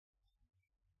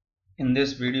In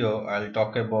this video, I'll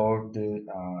talk about the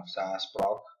SaaS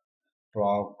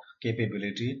Proc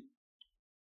Capability.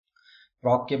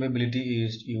 Proc Capability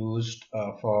is used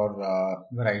for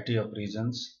variety of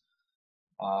reasons.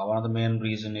 One of the main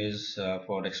reason is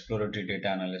for exploratory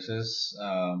data analysis.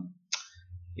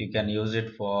 You can use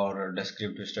it for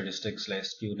descriptive statistics like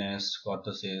skewness,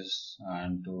 kurtosis,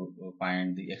 and to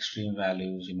find the extreme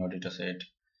values in your dataset.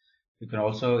 You can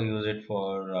also use it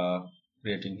for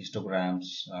creating histograms,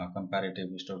 comparative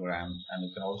histograms, and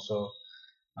you can also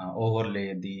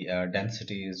overlay the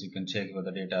densities. You can check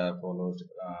whether data follows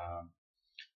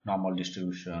normal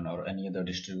distribution or any other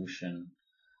distribution.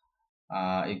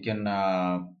 Uh, you can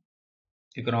uh,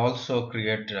 you can also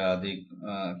create the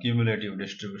cumulative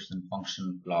distribution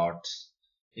function plots.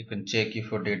 You can check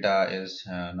if your data is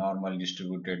normally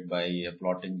distributed by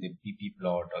plotting the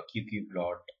ppplot or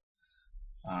qqplot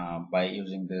by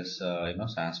using this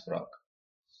SaaS proc.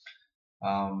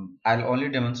 I'll only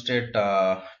demonstrate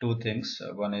two things.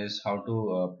 One is how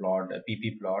to plot a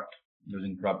ppplot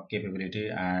using Proc Capability,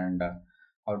 and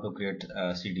how to create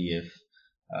a CDF.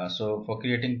 So for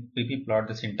creating ppplot,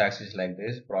 the syntax is like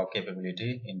this: Proc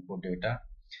Capability, input data,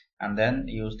 and then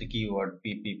use the keyword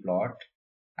ppplot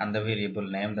and the variable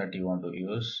name that you want to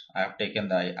use. I have taken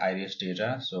the iris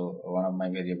data, so one of my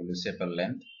variable is sepal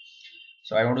length.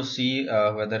 So I want to see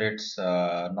whether it's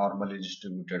normally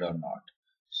distributed or not.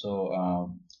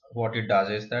 So what it does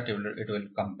is that it will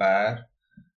compare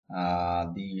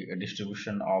the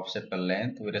distribution of sepal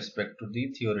length with respect to the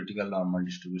theoretical normal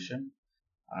distribution,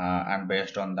 and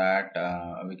based on that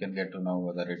we can get to know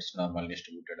whether it's normally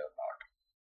distributed or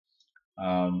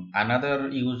not. Another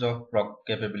use of proc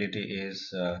capability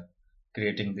is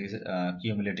creating this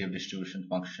cumulative distribution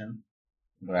function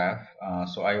graph.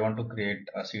 So I want to create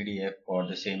a CDF for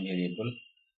the same variable.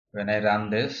 When I run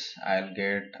this, I'll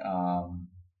get an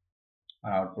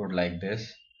output like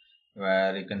this,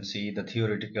 where you can see the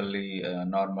theoretically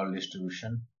normal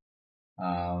distribution.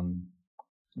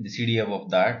 The CDF of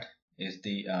that is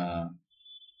the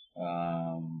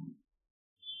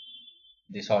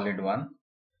solid one,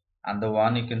 and the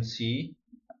one you can see,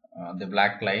 the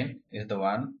black line, is the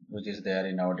one which is there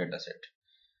in our dataset.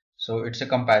 So it's a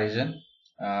comparison.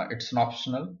 It's an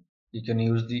optional. You can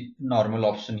use the normal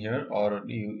option here, or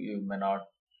you may not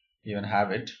even have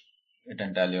it. It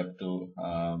entirely up to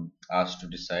us to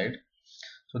decide.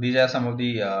 So these are some of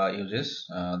the uses.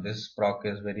 This proc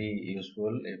is very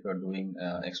useful if you're doing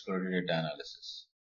exploratory data analysis.